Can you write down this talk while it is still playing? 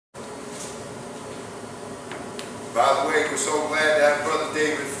By the way, we're so glad to have Brother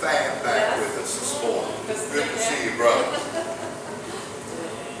David Pham back with us this morning. Good to see you, brother.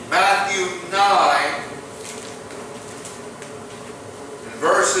 Matthew 9,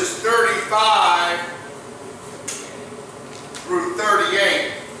 verses 35 through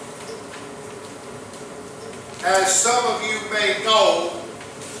 38. As some of you may know,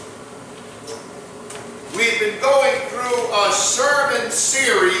 we've been going through a sermon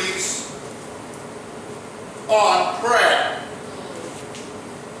series on prayer.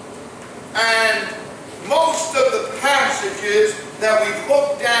 And most of the passages that we've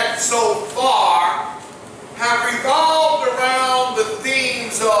looked at so far have revolved around the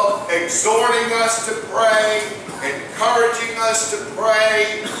themes of exhorting us to pray, encouraging us to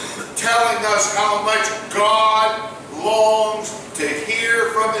pray, telling us how much God longs to hear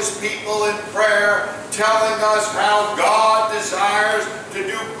from His people in prayer, telling us how God desires to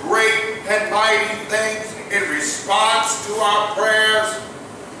do great and mighty things in response to our prayers.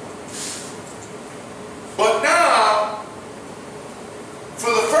 But now,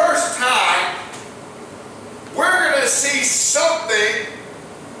 for the first time, we're going to see something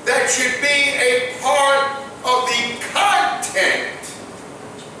that should be a part of the content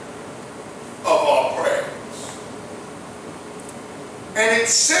of our prayers. And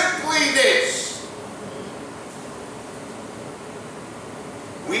it's simply this: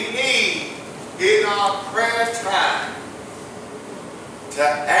 we need, in our prayer time, to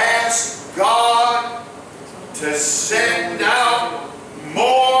ask God to send out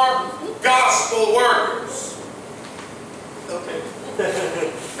more gospel workers. Okay.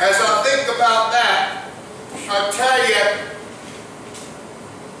 As I think about that, I tell you,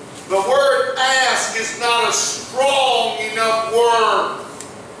 the word ask is not a strong enough word.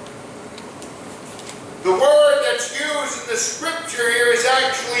 The word that's used in the scripture here is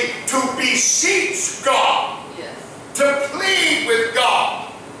actually to beseech God, Yes. to plead with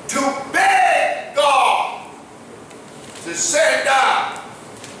God, to beg God to send out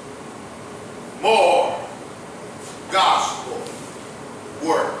more gospel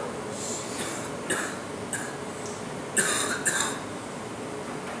workers.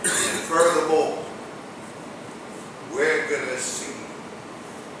 And furthermore, we're going to see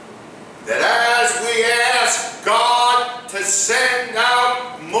that as we ask God to send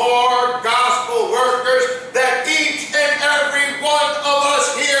out more gospel workers, that each and every one of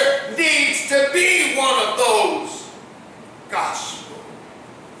us here needs to be one of those gospel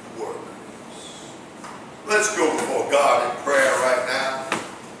workers. Let's go before God in prayer right now.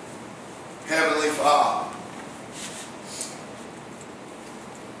 Heavenly Father,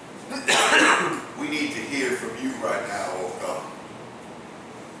 we need to hear from you right now, oh God.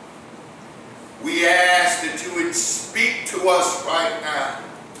 We ask that you would speak to us right now.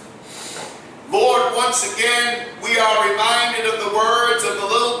 Lord, once again, we are reminded of the words of the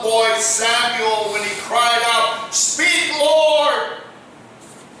little boy Samuel when he cried out, "Speak, Lord,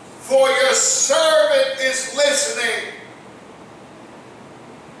 for your servant is listening."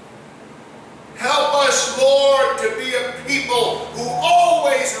 Help us, Lord, to be a people who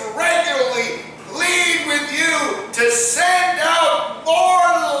always regularly plead with you to send out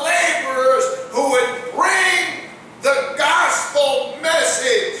more laborers who would bring the gospel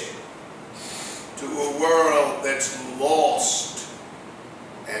message to a world that's lost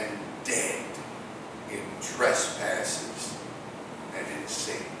and dead in trespasses and in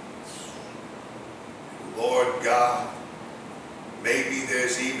sins. Lord God, maybe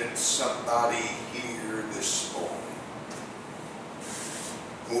there's even somebody here this morning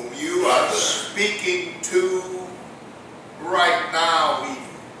whom you are speaking to right now even.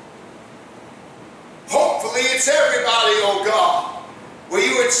 Hopefully it's everybody, oh God, where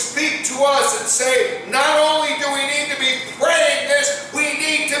you would speak to us and say, not only do we need to be praying this, we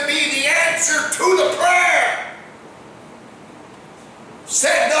need to be the answer to the prayer.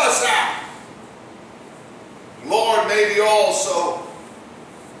 Send us out. Lord, maybe also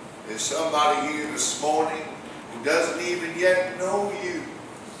there's somebody here this morning who doesn't even yet know you.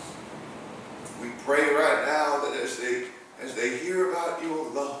 We pray right now that as they hear about your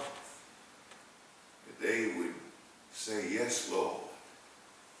love, that they would say, "Yes, Lord,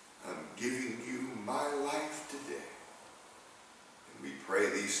 I'm giving you my life today." And we pray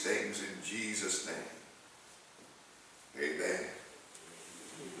these things in Jesus' name. Amen.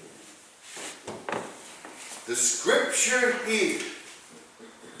 The scripture here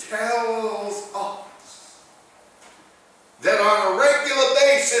tells us that on a regular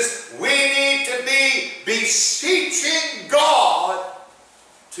basis we need to be beseeching God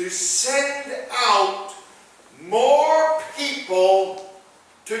to send out more people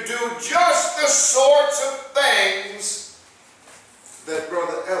to do just the sorts of things that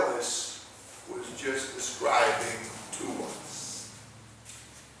Brother Ellis was just describing to us.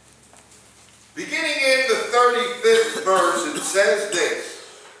 Beginning in the 35th verse, it says this.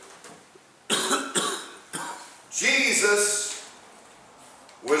 Jesus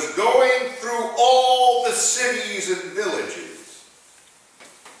was going through all the cities and villages,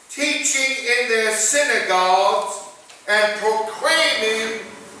 teaching in their synagogues and proclaiming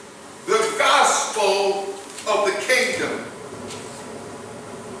the gospel of the kingdom,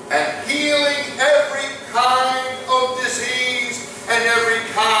 and healing every kind of disease and every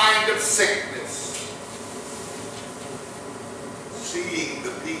kind of sickness. Seeing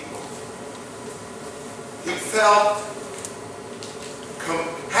the people, he felt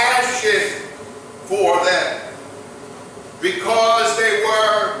compassion for them because they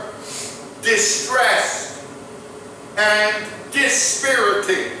were distressed and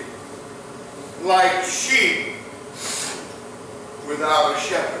dispirited like sheep without a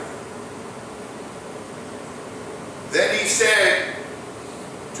shepherd. Then he said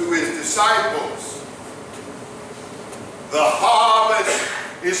to his disciples, "The harvest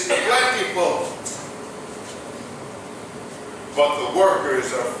is plentiful, but the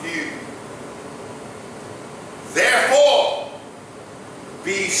workers are few. Therefore,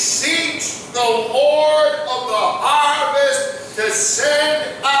 beseech the Lord of the harvest to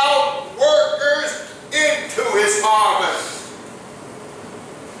send out workers into his harvest."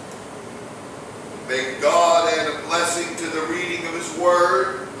 May God add a blessing to the reading of his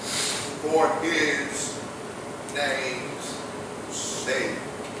word for his name's sake.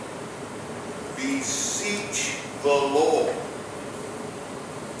 Beseech the Lord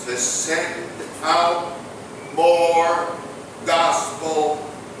to send out more gospel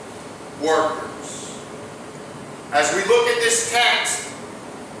workers. As we look at this text,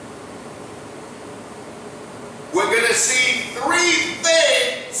 we're going to see three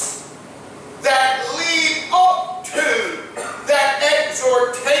things that lead up to that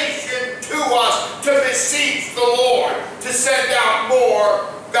exhortation to us to beseech the Lord to send out more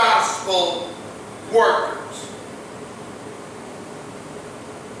gospel workers.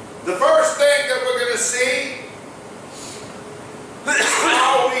 The first thing that we're going to see is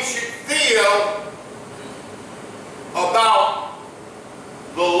how we should feel about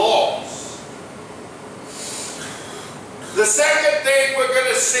the lost. The second thing we're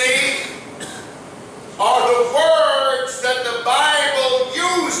going to see are the words that the Bible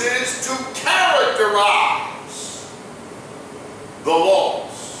uses to characterize the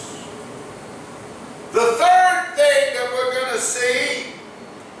lost. The third thing that we're going to see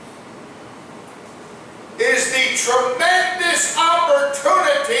is the tremendous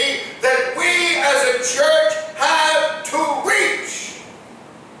opportunity that we as a church have to reach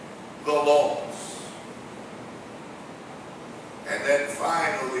the lost. And then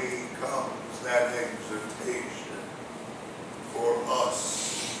finally comes that exhortation for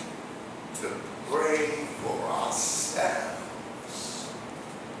us to pray for ourselves,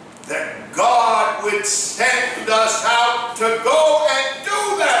 that God would send us out to go and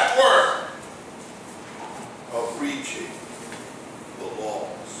do that work of reaching the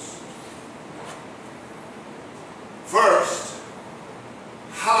lost. First,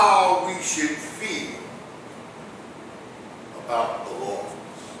 how we should feel about the lost.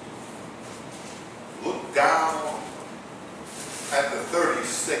 Look down at the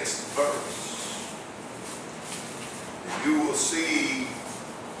 36th verse, and you will see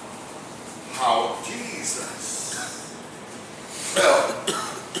how Jesus felt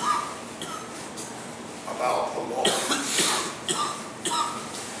about the lost.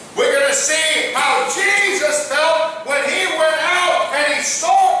 We're going to see how Jesus felt when he went out and he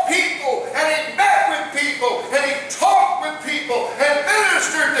saw people and he met with people and he talked with people and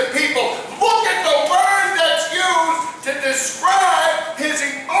ministered to people. Look at the word that's used to describe his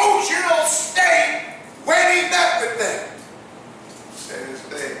emotional state when he met with them. It says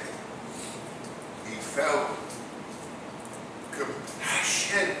there, he felt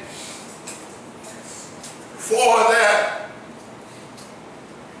compassion for them.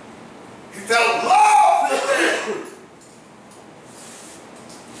 He felt love for them.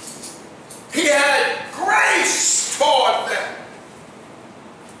 He had grace toward them.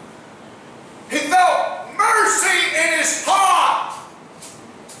 He felt mercy in his heart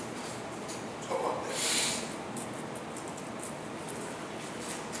toward them.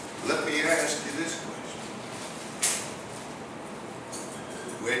 Let me ask you this question.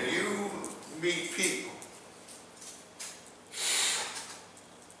 When you meet people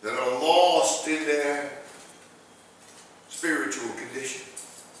that are lost in their spiritual condition,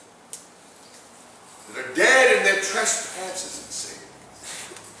 their trespasses and sins.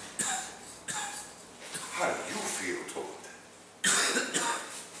 How do you feel toward them?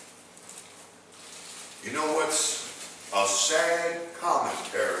 You know what's a sad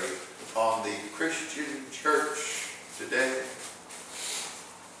commentary on the Christian church today?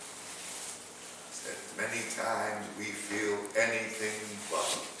 Is that many times we feel anything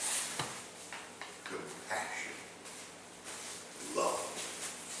but compassion, love,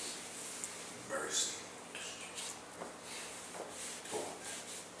 mercy toward them.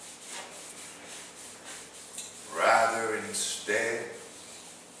 Rather, instead,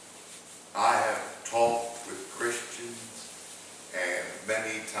 I have talked with Christians, and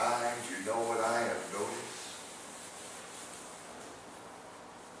many times, you know what I have noticed?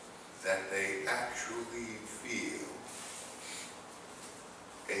 That they actually feel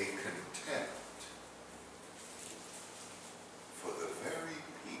a contempt for the very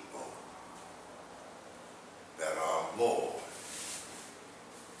people that our Lord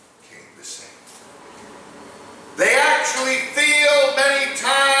came to save. They actually feel many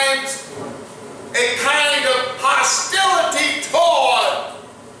times a kind of hostility toward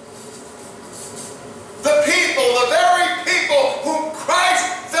the people, the very people whom Christ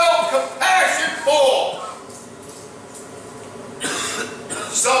felt compassion for.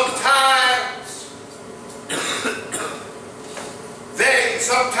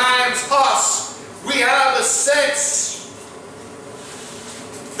 Sometimes us, we have a sense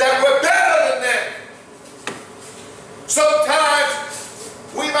that we're better than them. Sometimes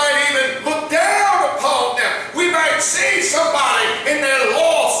we might even look down upon them. We might see somebody in their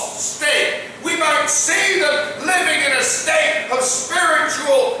lost state. We might see them living in a state of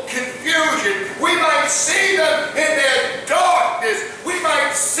spiritual confusion. We might see them in their darkness. We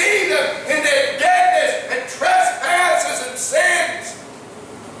might see them in their deadness and trespasses and sins.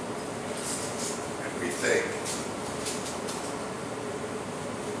 And we think,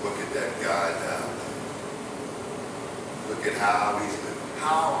 look at that guy down there. Look at how he's living.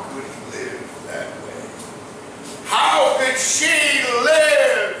 How could he live that way? How could she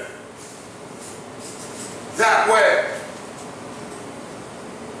live that way?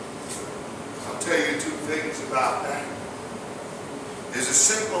 I'll tell you two things about that. There's a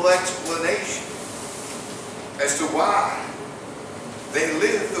simple explanation as to why they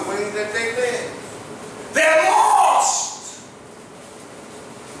live the way that they live. They're lost.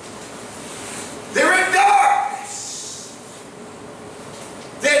 They're in darkness.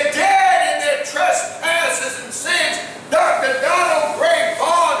 They're dead in their trespasses and sins. Dr. Donald Gray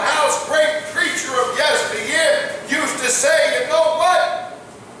Barnhouse, great preacher of yesteryear, used to say, you know what?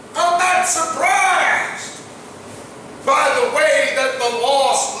 I'm not surprised by the way that the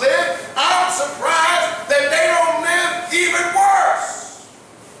lost live. I'm surprised that they don't live even worse.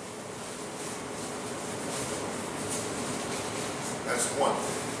 That's one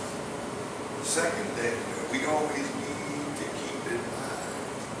thing. The second thing that we always need to keep in mind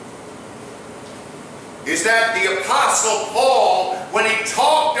is that the Apostle Paul, when he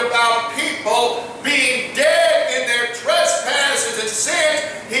talked about people being dead in their trespasses and sins,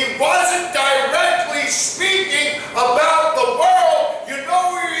 he wasn't directly speaking about the world. You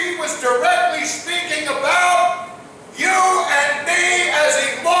know where he was directly speaking about? You and me, as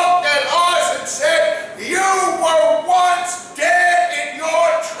he looked at us and said, you were once dead in your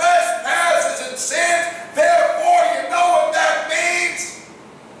trespasses and sins. Therefore, you know what that means?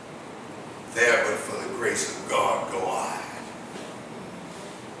 There, but for the grace of God, go on.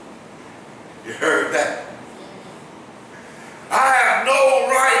 You heard that? I have no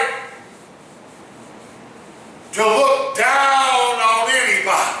right to look down on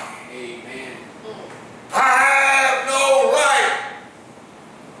anybody. Amen. I have no right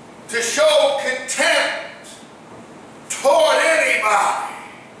to show contempt toward anybody.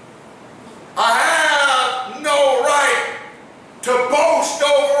 I have no right to boast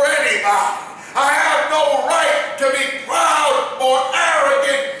over anybody. I have no right to be proud or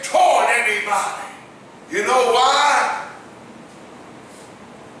arrogant toward anybody. You know why?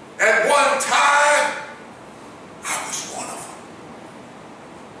 At one time, I was one of them.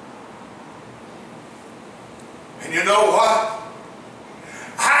 And you know what?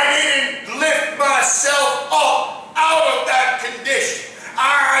 I didn't lift myself up out of that condition.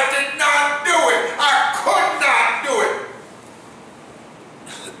 I did not do it. I could not do it.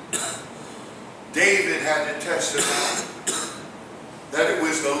 David had to testify that it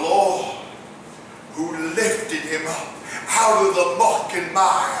was the Lord who lifted him up out of the muck and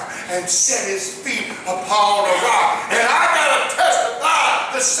mire and set his feet upon a rock. And I got to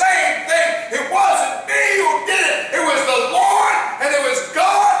testify the same thing. It wasn't me who did it. It was the Lord, and it was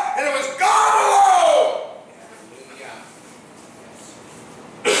God, and it was God alone.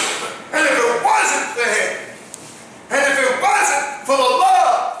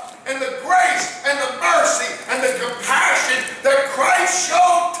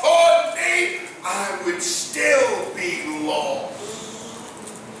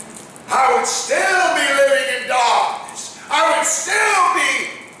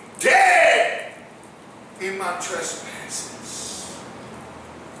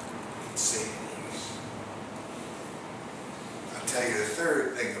 saves. I'll tell you the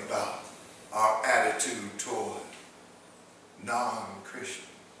third thing about our attitude toward non-Christians.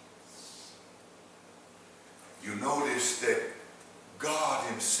 You notice that God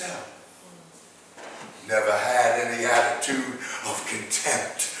himself never had any attitude of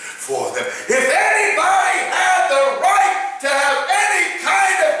contempt for them. If anybody had the right to have any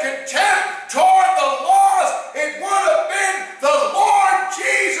kind of contempt toward the laws, it would have been the Lord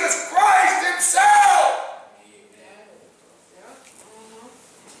Jesus Christ himself.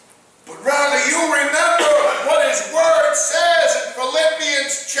 But rather you remember what his word says in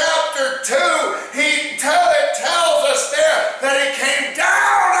Philippians chapter 2. It tells us there that he came down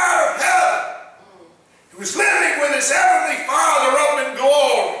out of heaven. He was living with his heavenly Father up in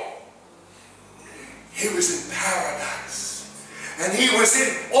glory. He was in paradise. And he was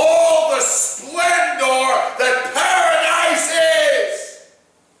in all the splendor that paradise is.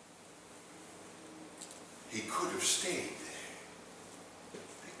 He could have stayed there.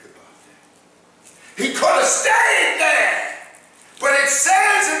 Think about that. He could have stayed there. But it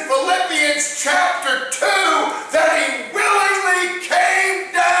says in Philippians chapter 2 that he willingly came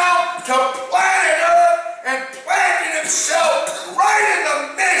down to planet Earth and planted himself right in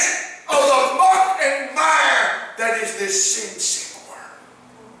the midst of the muck and mire that is this sin-sick world.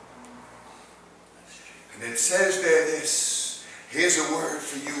 And it says there this, here's a word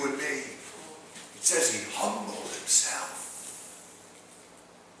for you and me. It says he humbled himself.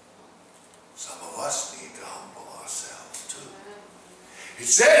 Some of us need to humble ourselves too. It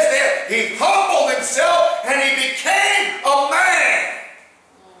says there, he humbled himself and he became a man.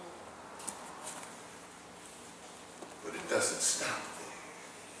 But it doesn't stop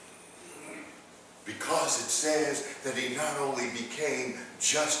there. Because it says that he not only became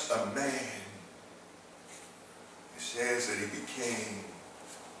just a man, it says that he became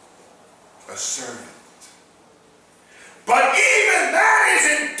a servant. But even that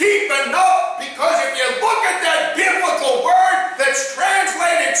isn't deep enough, because if you look at that biblical word that's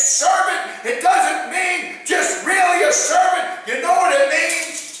translated servant, it doesn't mean just really a servant. You know what it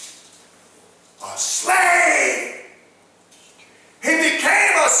means? A slave. He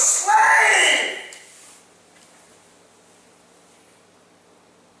became a slave.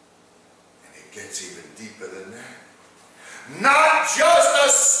 And it gets even deeper than that. Not just a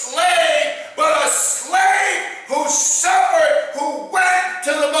slave, but a slave who suffered, who went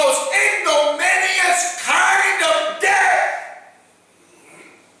to the most ignominious kind of death.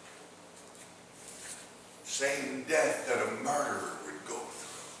 Same death that a murderer would go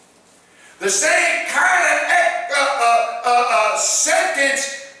through. The same kind of sentence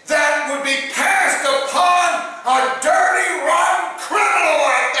that would be passed upon a dirty, rotten criminal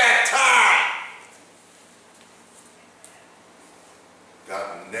at that time.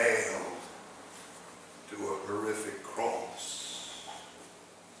 Got nailed to a horrific cross.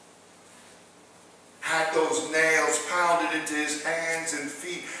 Had those nails pounded into his hands and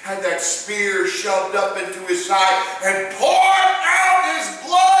feet. Had that spear shoved up into his side and poured out his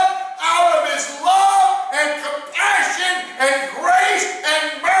blood out of his love and compassion and grace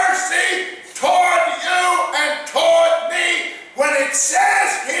and mercy toward you and toward me. When it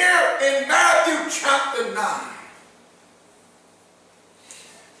says here in Matthew chapter 9,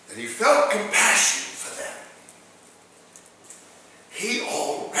 that he felt compassion for them, he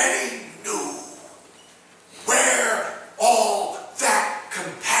already knew where all that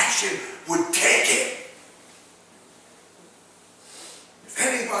compassion would take him. If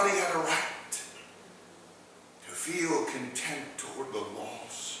anybody had a right to feel contempt toward the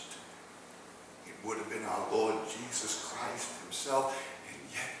lost, it would have been our Lord Jesus Christ himself, and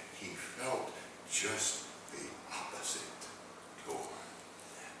yet he felt just the opposite toward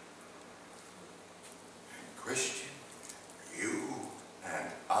them. Christian, you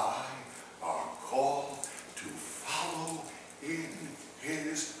and I are called to follow in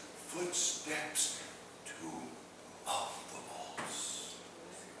his footsteps, to love the lost.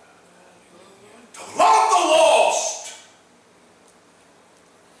 To love the lost.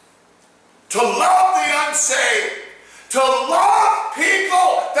 To love the unsaved. To love people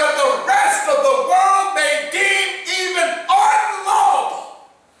that the rest of the world may deem even unlovable.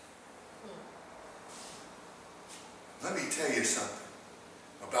 Let me tell you something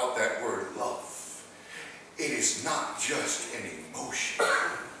about that word love. It is not just an emotion.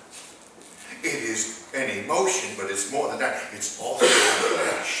 It is an emotion, but it's more than that. It's also an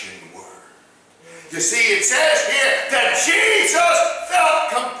action word. You see, it says here that Jesus felt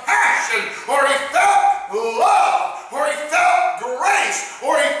compassion, or he felt love, or he felt grace,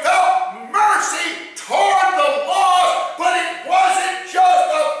 or he felt mercy toward the lost, but it wasn't just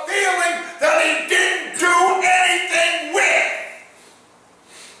a feeling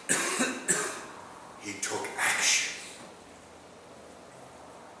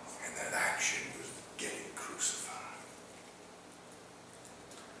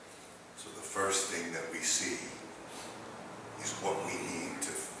So the first thing that we see is what we need to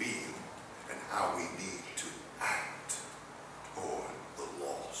feel and how we need to act toward the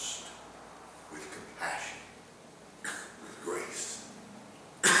lost, with compassion, with grace,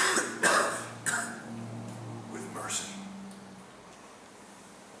 with love, with mercy.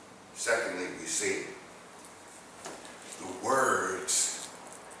 Secondly, we see the words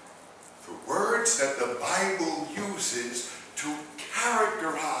that the Bible uses to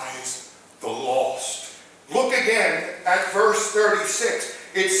characterize the lost. Look again at verse 36.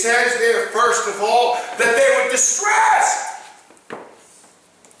 It says there, first of all, that they were distressed.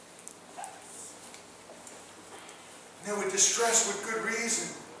 They were distressed with good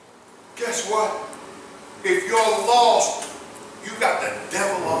reason. Guess what? If you're lost, you got the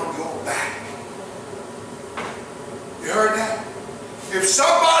devil on your back. You heard that? If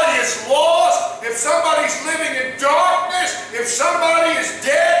somebody is lost, if somebody's living in darkness, if somebody is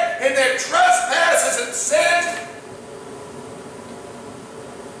dead in their trespasses and sins,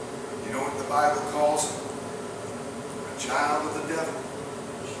 you know what the Bible calls them? A child of the devil.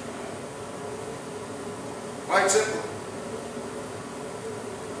 Quite simple.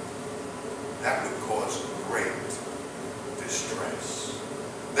 That would cause great distress.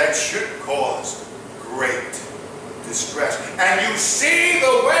 That should cause great distress. And you see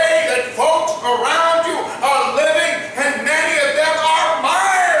the way that folks around you are living, and many of them are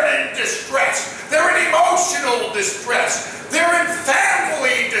mired in distress. They're in emotional distress. They're in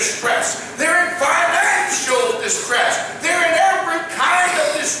family distress. They're in financial distress. They're in every kind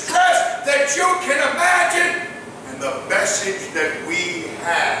of distress that you can imagine. And the message that we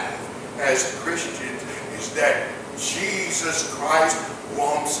have as Christians is that Jesus Christ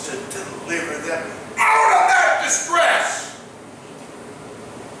wants to deliver them out of that distress.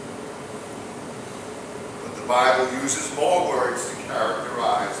 But the Bible uses more words to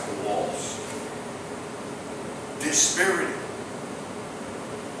characterize the lost. Dispirited.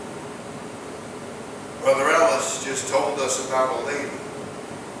 Brother Ellis just told us about a lady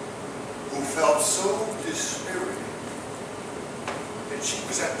who felt so dispirited that she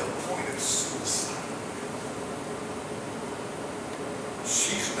was at the point of suicide.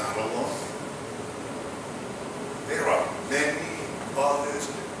 She's not alone. There are many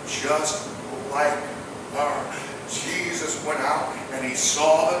others just like her. Jesus went out and he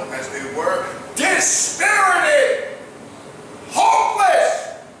saw them as they were, dispirited,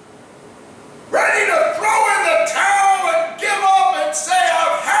 hopeless, ready to throw in the towel and give up and say,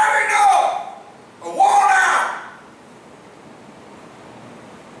 I've had enough, I'm worn out.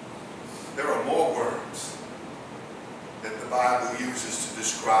 There are more words that the Bible uses to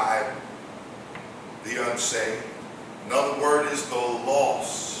describe the unsaved. Another word is the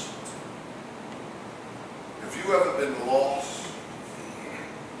lost. Have you ever been lost?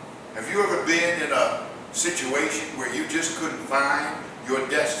 Have you ever been in a situation where you just couldn't find your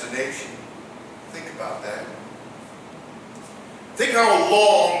destination? Think about that. Think how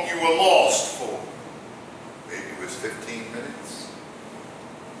long you were lost for. Maybe it was 15 minutes.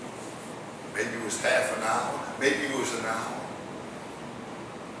 Maybe it was half an hour. Maybe it was an hour.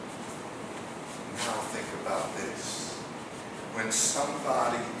 Now think about this. When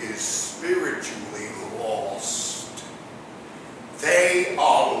somebody is spiritually lost, they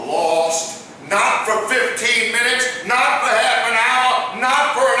are lost not for 15 minutes, not for half an hour,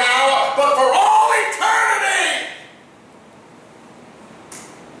 not for an hour, but for all eternity.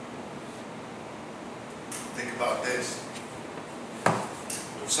 Think about this.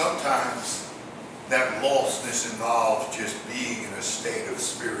 Sometimes that lostness involves just being in a state of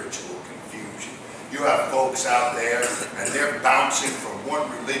spiritual confusion. You have folks out there and they're bouncing from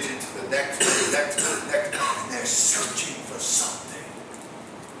one religion to the next, to the next, to the next, and they're searching for something.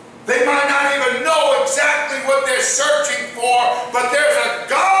 They might not even know exactly what they're searching for, but there's a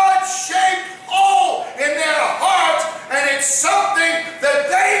God-shaped hole in their hearts, and it's something that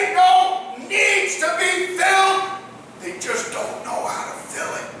they know needs to be filled. They just don't know how to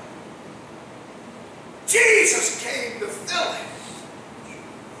fill it. Jesus came to fill it.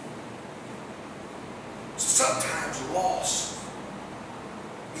 Sometimes lost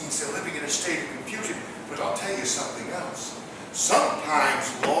means they're living in a state of confusion, but I'll tell you something else.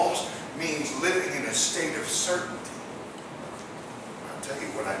 Sometimes lost means living in a state of certainty. I'll tell you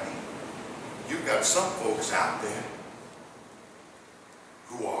what I mean. You've got some folks out there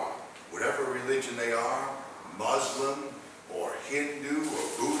who are, whatever religion they are, Muslim or Hindu or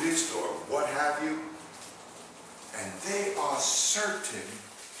Buddhist or what have you, and they are certain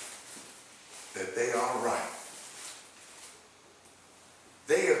that they are right.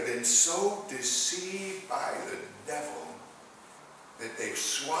 They have been so deceived by the devil that they've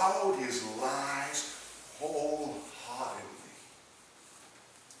swallowed his lies wholeheartedly.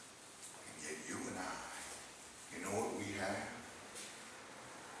 And yet you and I, you know what we have?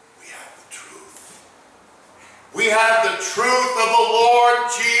 We have the truth. We have the truth of the Lord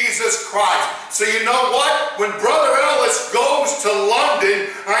Jesus Christ. So you know what? When Brother Ellis goes to London,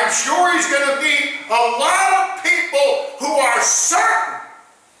 I'm sure he's going to meet a lot of people who are certain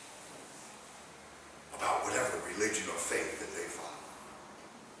about whatever religion or faith that they follow.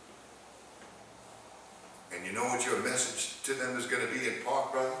 And you know what your message to them is going to be in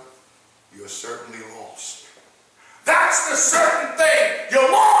part, brother? You're certainly lost. That's the certain thing.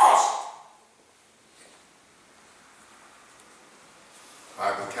 You're lost. The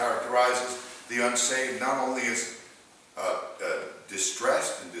Bible characterizes the unsaved not only as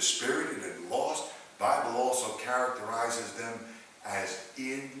distressed and dispirited and lost, the Bible also characterizes them as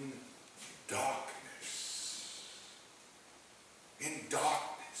in darkness. In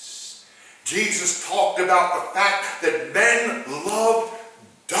darkness. Jesus talked about the fact that men loved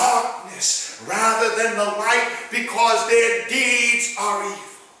darkness rather than the light because their deeds are evil.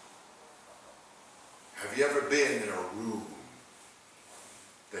 Have you ever been in a room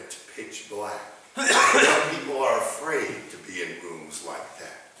that's pitch black? Some people are afraid to be in rooms like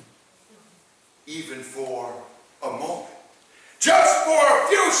that, even for a moment. Just for a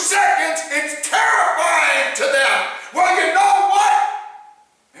few seconds, it's terrifying to them. Well, you know what?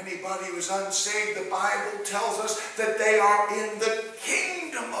 Anybody who's unsaved, the Bible tells us that they are in the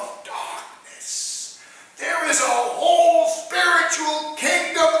kingdom of darkness. There is a whole spiritual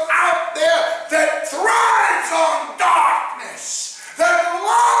kingdom out there that thrives on darkness, that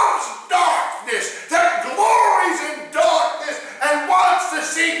loves darkness, that glories in darkness, and wants to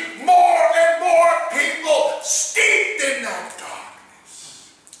see more and more people steeped in that darkness.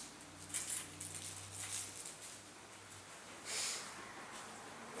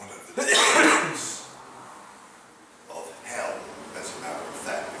 One of the descriptions of hell, as a matter of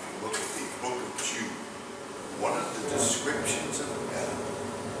fact, if you look at the book of Jude, one of the descriptions of hell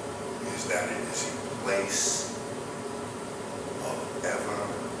is that it is a place of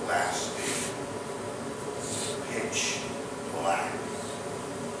everlasting pitch black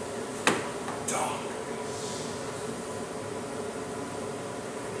darkness.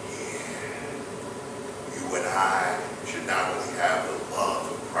 Here, you and I should not only have the love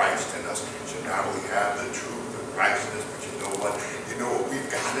of Christ in us, should not only have the truth of Christ in us, but you know what? You know what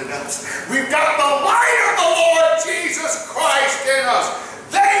we've got in us? We've got the light of the Lord Jesus Christ in us.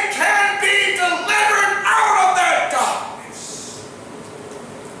 They can be delivered out of that darkness.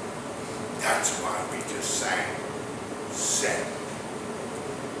 That's why we just sang, send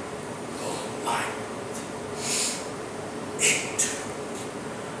the light into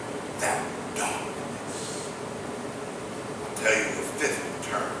that darkness. I'll tell you the fifth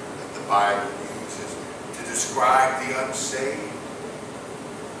term that the Bible uses to describe the unsaved.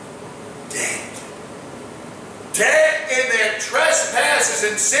 Dead. Dead in their trespasses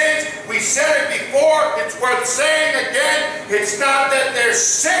and sins. We said it before, it's worth saying again. It's not that they're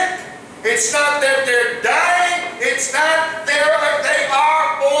sick. It's not that they're dying. It's not they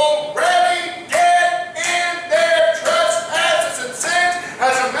are already dead in their trespasses and sins.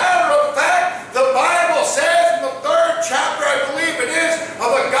 As a matter of fact, the Bible says in the 3rd chapter, I believe it is,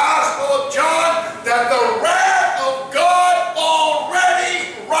 of the Gospel of John, that the wrath of God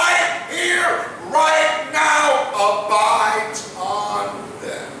already right here, right now, abides on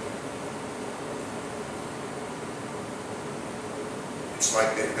them. It's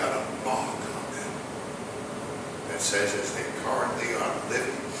like they've got a mark on them that says as they currently are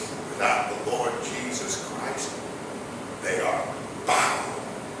living without the Lord Jesus Christ, they are bound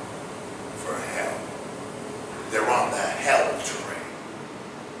for hell. They're on the hell train,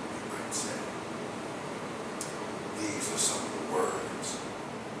 you might say. These are some of the words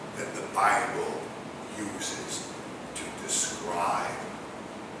that the Bible uses to describe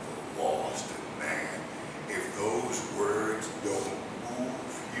the lost man. If those words don't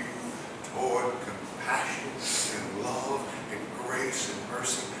move you toward compassion and love and grace and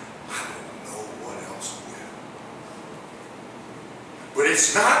mercy, I don't know what else will. But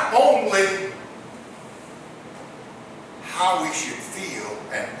it's not only how we should feel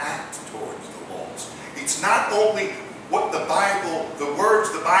and act towards the lost. It's not only what the Bible, the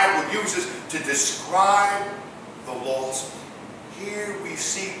words the Bible uses to describe the lost. Here we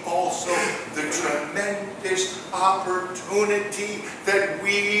see also the tremendous opportunity that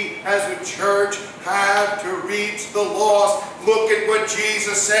we as a church have to reach the lost. Look at what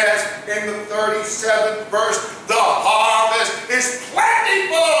Jesus says in the 37th verse. The harvest is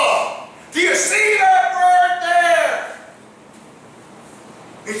plentiful. Do you see that word there?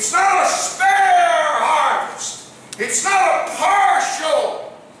 It's not a spare harvest. It's not a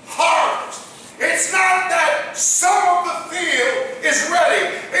partial harvest. It's not that some of the field is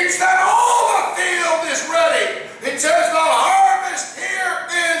ready. It's that all the field is ready. It says the harvest here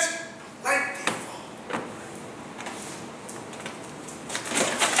is plentiful.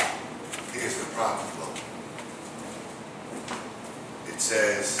 Here's the problem, though. It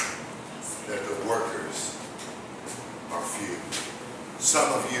says that the workers are few.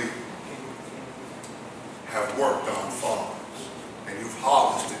 Some of you have worked on farms and you've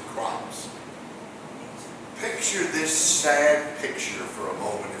harvested crops. Picture this sad picture for a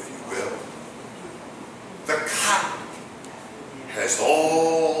moment, if you will. The cotton has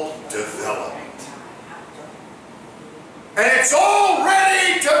all developed. And it's all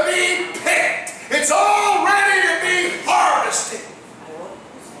ready to be picked. It's all ready to be harvested.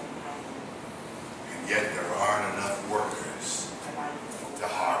 And yet there aren't enough workers to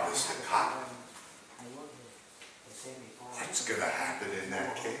harvest the cotton. What's going to happen in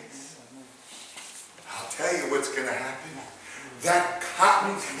that case? I'll tell you what's going to happen. That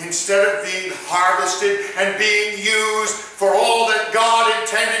cotton, instead of being harvested and being used for all that God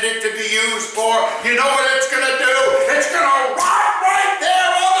intended it to be used for, you know what it's going to do? It's going to rot right there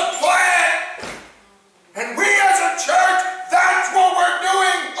on the plant. And we as a church, that's what we're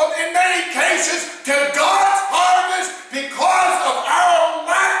doing in many cases to God's harvest because of our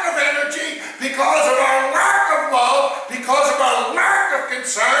lack of energy, because of our lack of love, because of our lack of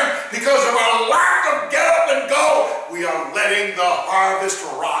concern, because of our lack of get up and go. We are letting the harvest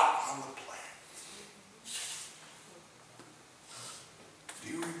rot on the plant.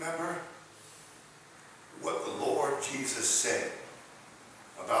 Do you remember what the Lord Jesus said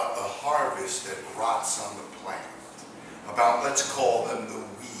about the harvest that rots on the plant? About, let's call them the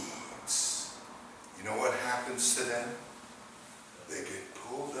weeds. You know what happens to them? They get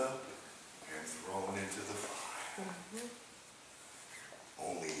pulled up and thrown into the fire.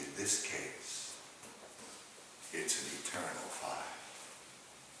 Only in this case, it's an eternal fire.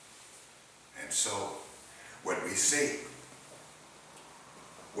 And so, when we see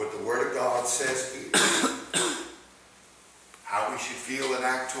what the Word of God says here, how we should feel and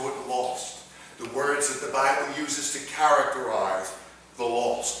act toward the lost, the words that the Bible uses to characterize the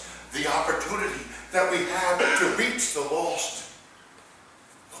lost, the opportunity that we have to reach the lost,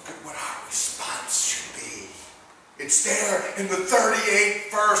 look at what our response should be. It's there in the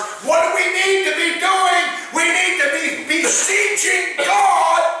 38th verse. What do we need to be doing? We need to be beseeching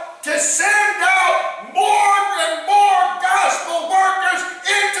God to send out more and more gospel workers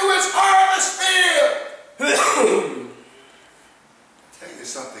into his harvest field. I'll tell you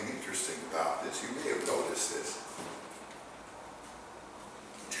something interesting about this. You may have noticed this.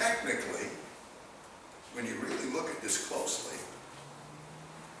 Technically, when you really look at this closely,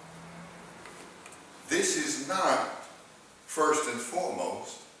 this is not, first and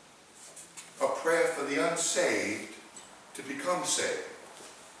foremost, a prayer for the unsaved to become saved.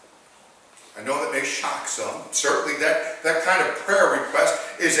 I know that may shock some. Certainly that kind of prayer request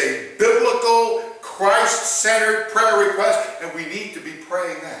is a biblical, Christ-centered prayer request, and we need to be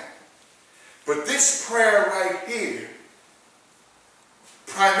praying that. But this prayer right here,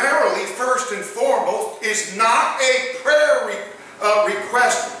 primarily, first and foremost, is not a prayer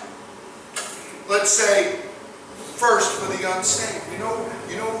request, let's say, first for the unsaved. You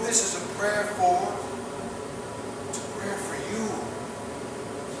know what this is a prayer for? It's a prayer for you.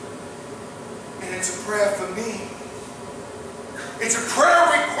 And it's a prayer for me. It's a prayer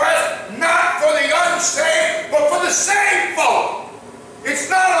request not for the unsaved, but for the saved folk. It's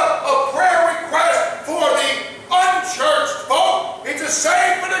not a prayer request for the unchurched folk. It's a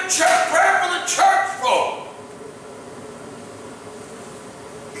prayer for the church folk.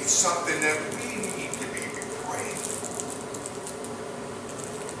 It's something that we need to be praying.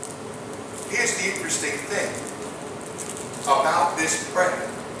 Here's the interesting thing about this prayer.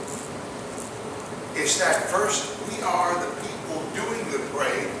 Is that first we are the people doing the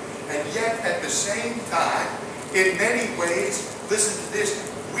praying, and yet at the same time, in many ways, listen to this,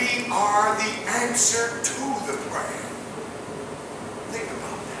 we are the answer to the prayer. Think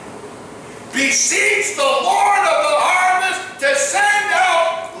about that. Beseech the Lord of the harvest to send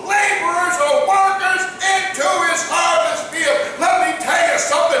out laborers or workers into his harvest field. Let me tell you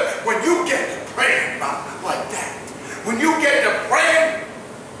something. When you get to praying like that, when you get to praying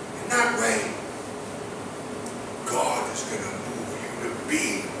in that way, God is going to move you to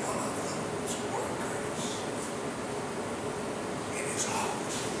be one of those workers in his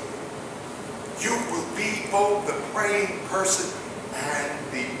harvest. You will be both the praying person and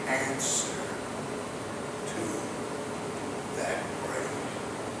the answer to that prayer.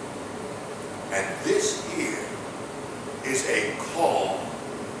 And this here is a call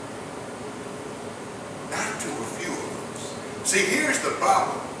not to a few of us. See, here's the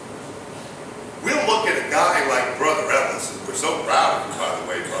problem. We'll look at a guy like Brother Ellis, and we're so proud of you, by the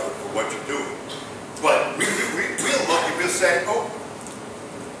way, brother, for what you're doing. But we'll look and we'll say, oh,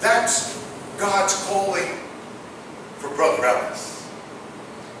 that's God's calling for Brother Ellis.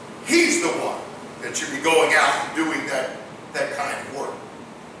 He's the one that should be going out and doing that kind of work.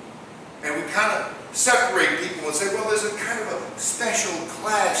 And we kind of separate people and say, well, there's a kind of a special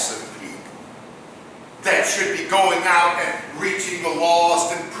class of people that should be going out and reaching the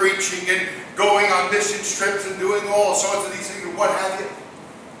lost and preaching and going on mission trips and doing all sorts of these things and what have you.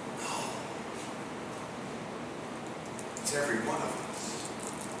 No. It's every one of us.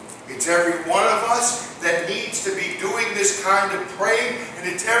 It's every one of us that needs to be doing this kind of praying, and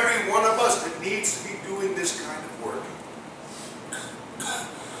it's every one of us that needs to be doing this kind of work.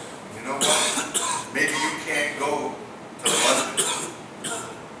 You know what? Maybe you can't go to London.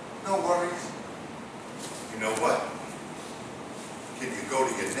 No worries. You know what? Can you go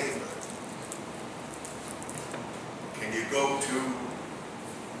to your neighbor? Can you go to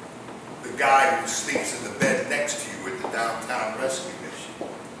the guy who sleeps in the bed next to you at the downtown rescue mission?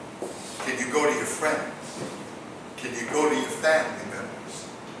 Can you go to your friends? Can you go to your family members?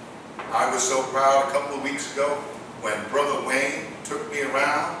 I was so proud a couple of weeks ago when Brother Wayne took me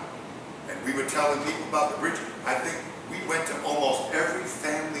around and we were telling people about the bridge. I think we went to almost every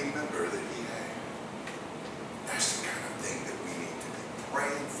family member that he had. That's the kind of thing that we need to be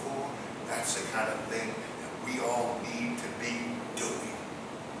praying for. That's the kind of thing that we all need to be doing.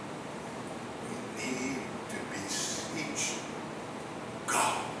 We need to beseech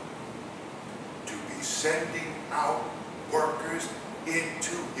God to be sending out workers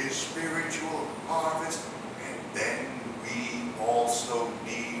into his spiritual harvest, and then we also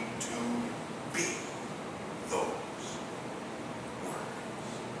need to be those workers.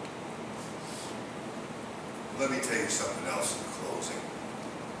 Let me tell you something else in closing.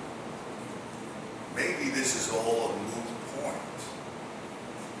 Maybe this is all a moot point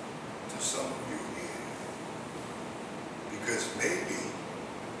to some of you here, because maybe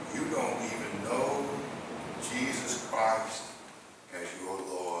you don't even know Jesus Christ as your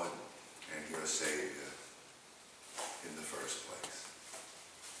Lord and your Savior in the first place.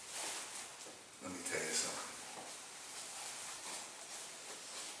 Let me tell you something.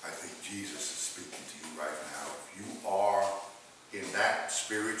 I think Jesus is speaking to you right now. If you are in that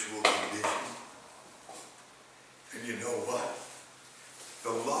spiritual condition, and you know what?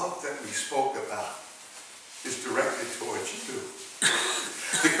 The love that we spoke about is directed towards you.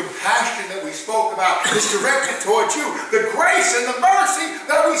 The compassion that we spoke about is directed towards you. The grace and the mercy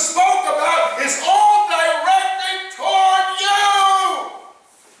that we spoke about is all directed toward you.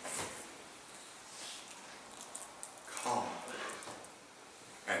 Come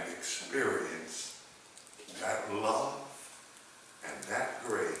and experience that love and that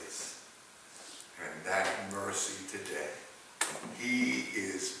grace and that mercy today. He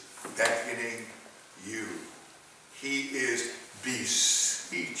is beckoning you. He is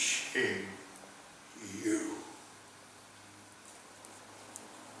beseeching you.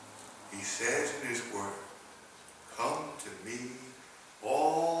 He says in his word, come to me,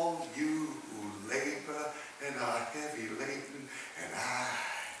 all you who labor and are heavy laden, and I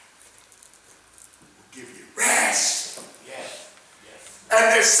will give you rest. Yes. Yes.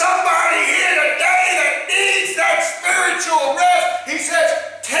 And there's somebody here today that needs that spiritual rest. He says,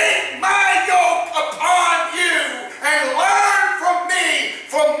 take my yoke upon you and learn from me,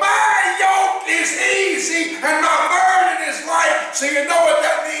 for my yoke is easy and my burden is light. So you know what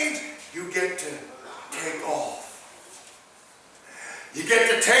that means? You get to take off. You get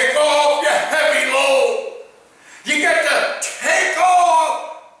to take off your heavy load. You get to take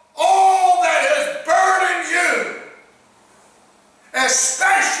off all that has burdened you,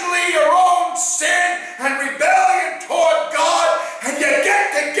 especially your own sin and rebellion toward God, and you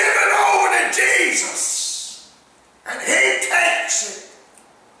get to give it over to Jesus, and he takes it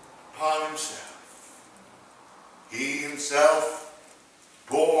upon himself. He himself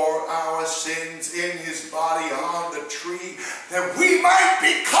bore our sins in his body on the tree, that we might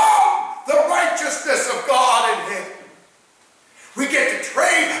become the righteousness of God in him. We get to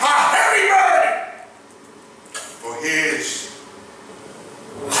trade our heavy burden for his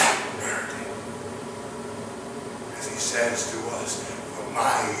light burden. As he says to us, for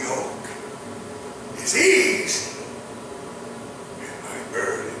my yoke is easy and my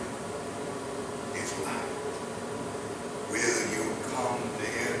burden is light. Will you come to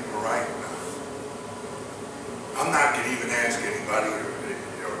him right now? I'm not going to even ask anybody or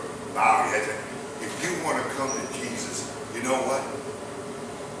bow your heads. come to Jesus, you know what?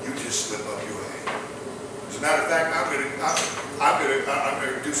 You just slip up your hand. As a matter of fact, I'm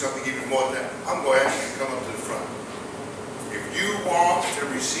going to do something even more than that. I'm going to ask you to come up to the front. If you want to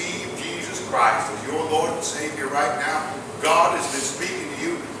receive Jesus Christ as your Lord and Savior right now, God has been speaking to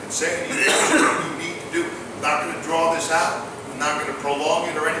you and saying to you what you need to do. I'm not going to draw this out. I'm not going to prolong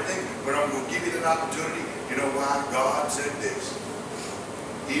it or anything, but I'm going to give you that opportunity. You know why? God said this.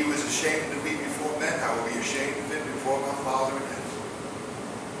 He who is ashamed of me before men, I will be ashamed of him before my Father in heaven.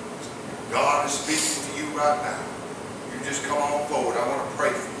 God is speaking to you right now. You just come on forward. I want to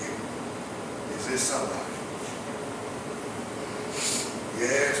pray for you. Is this somebody?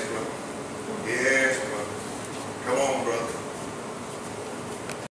 Yeah.